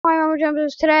Mama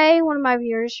Jumpers. Today, one of my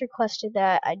viewers requested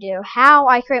that I do how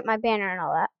I create my banner and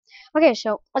all that. Okay,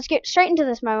 so let's get straight into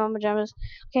this, my Mama Jumpers.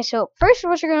 Okay, so first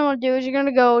what you're going to want to do is you're going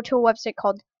to go to a website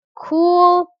called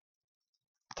Cool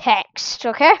Text,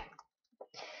 okay?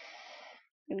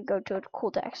 You're going to go to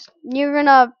Cool Text. You're going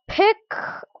to pick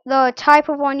the type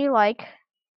of one you like.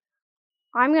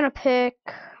 I'm going to pick,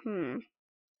 I'm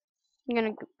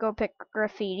going to go pick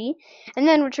graffiti. And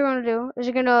then what you're going to do is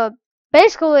you're going to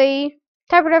basically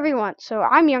type whatever you want. So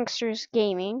I'm Youngsters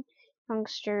Gaming.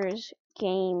 Youngsters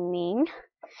Gaming.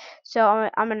 So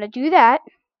I'm going to do that.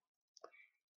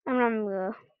 And I'm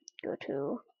going to go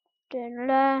to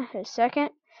a second.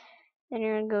 Then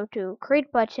you're going to go to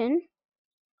create button.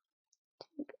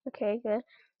 Okay, good.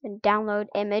 Then download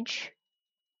image.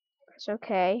 Press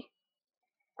OK.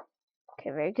 Okay,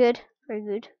 very good. Very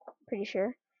good. Pretty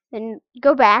sure. Then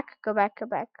go back.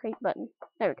 Create button.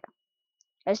 There we go.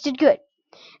 I just did good.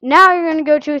 Now you're going to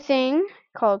go to a thing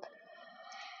called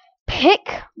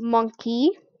Pick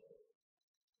Monkey.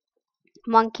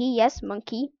 Monkey, yes,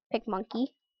 monkey. Pick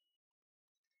monkey.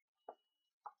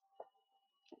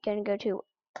 Gonna go to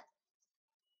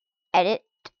edit.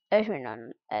 Not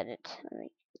edit. Let me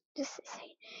just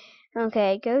say.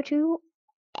 Okay, go to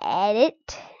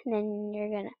edit. And then you're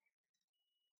gonna.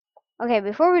 Okay,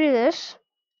 before we do this,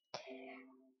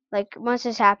 like once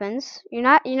this happens, you're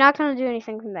not gonna do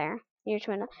anything from there. You're just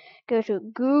gonna go to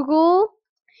Google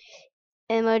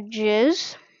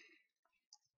Images.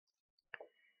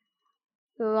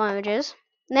 Google Images.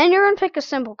 And then you're gonna pick a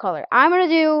simple color. I'm gonna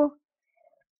do,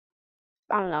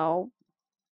 I don't know,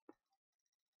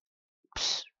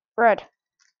 red.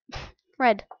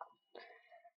 Red.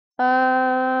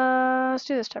 Let's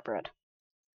do this type of red.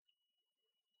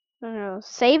 I don't know.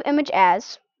 Save image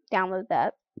as. Download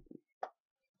that.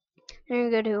 Then you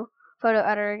go to photo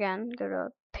editor again. Go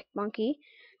to pick monkey.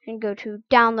 And go to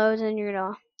downloads, and you're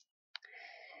gonna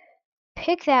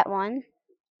pick that one.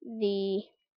 The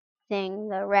thing,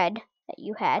 the red that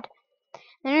you had.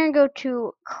 Then you're gonna go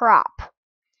to crop.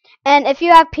 And if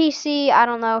you have PC, I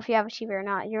don't know if you have a TV or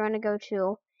not, you're gonna go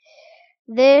to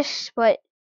this, but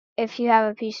if you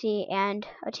have a PC and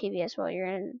a TV as well, you're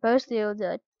gonna both do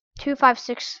the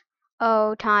 2560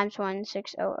 times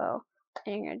 1600.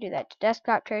 And you're gonna do that to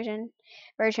desktop version,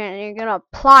 and you're gonna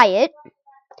apply it.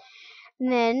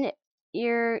 And then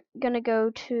you're gonna go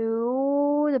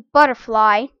to the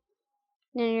butterfly.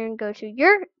 Then you're gonna go to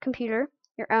your computer,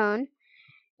 your own.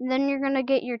 And then you're gonna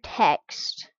get your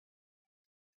text.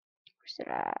 Where's it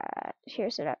at?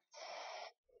 Here's it at.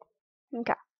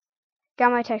 Okay,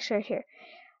 got my text right here.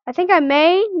 I think I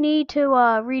may need to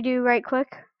redo right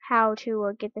quick how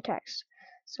to get the text.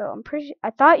 So I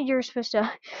thought you were supposed to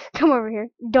come over here.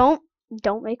 Don't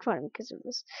make fun of me because of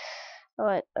this.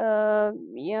 But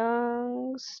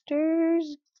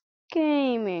Youngsters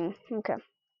Gaming. Okay,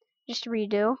 just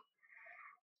redo.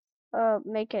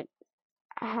 Make it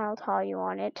how tall you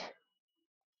want it.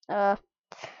 And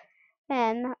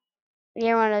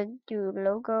you wanna do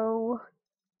logo.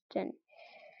 Then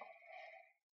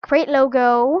create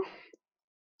logo.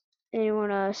 And you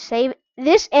wanna save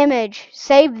this image.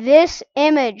 Save this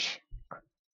image.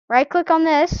 Right click on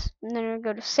this, and then you're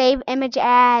gonna go to save image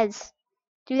as.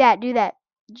 Do that.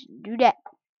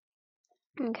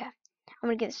 Okay. I'm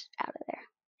gonna get this out of there.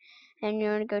 And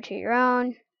you're gonna go to your own,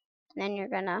 and then you're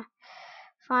gonna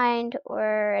find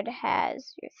where it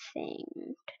has your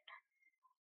thing.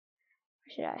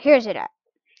 Here's it at.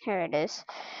 Here it is.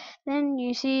 Then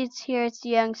you see it's here. It's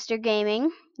Youngster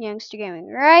Gaming. Youngster Gaming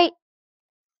right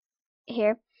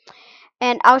here.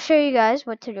 And I'll show you guys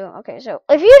what to do. Okay, so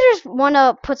if you just want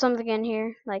to put something in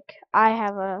here, like I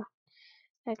have a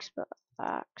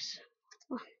Xbox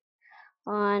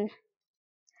on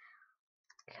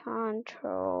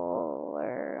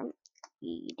controller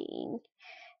eating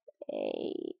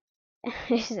a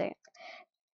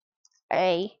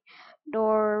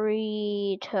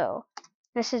Dorito.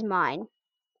 This is mine.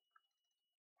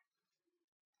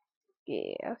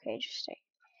 Yeah, okay, just say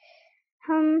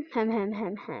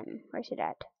Where's it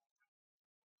at?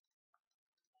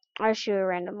 I'll show a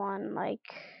random one like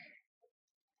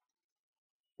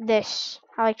this.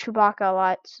 I like Chewbacca a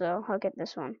lot, so I'll get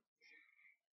this one.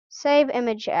 Save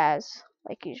image as,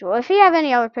 like usual. If you have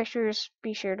any other pictures,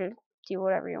 be sure to do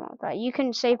whatever you want with that. You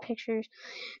can save pictures,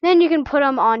 then you can put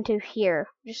them onto here,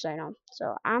 just so you know.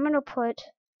 So I'm gonna put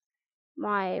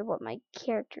what my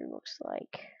character looks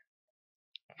like.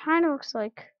 Kind of looks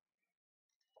like.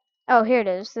 Oh, here it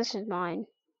is. This is mine.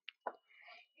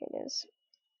 Here it is.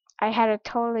 I had a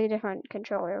totally different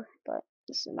controller, but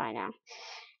this is mine now.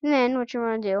 And then what you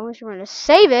want to do is you want to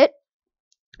save it.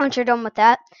 Once you're done with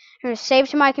that, you're going to save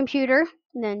to my computer.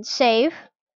 and then save.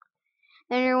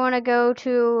 Then you want to go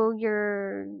to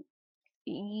your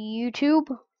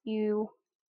YouTube.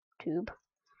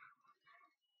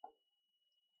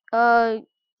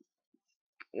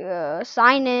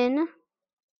 Sign in.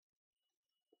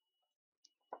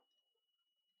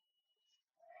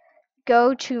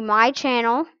 Go to my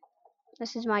channel.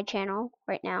 This is my channel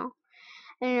right now.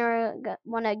 And you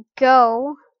want to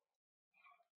go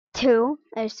to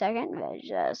just a second.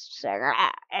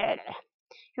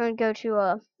 You want to go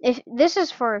to if this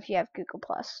is for if you have Google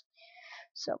Plus.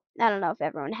 So I don't know if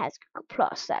everyone has Google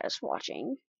Plus that is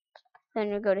watching. Then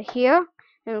you go to here.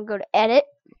 Then you go to edit.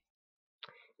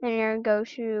 Then you're gonna go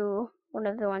to one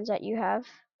of the ones that you have.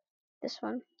 This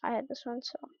one. I had this one,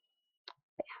 so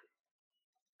yeah.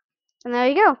 And there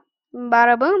you go.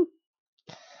 Bada boom.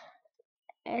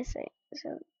 So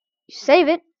you save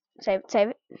it. Save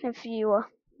it. If you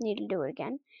need to do it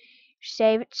again.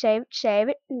 Save it,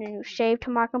 and then you save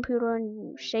to my computer and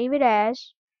you save it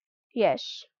as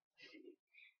yes.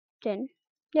 Then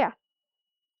yeah.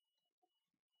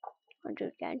 I'll do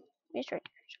it again. It's right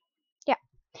there. Yeah.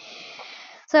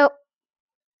 So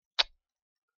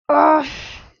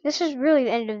this is really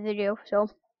the end of the video, so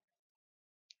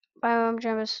I'm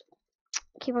James.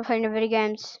 Keep on playing the video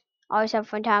games. Always have a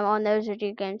fun time on those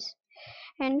video games.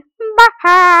 And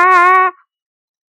bye!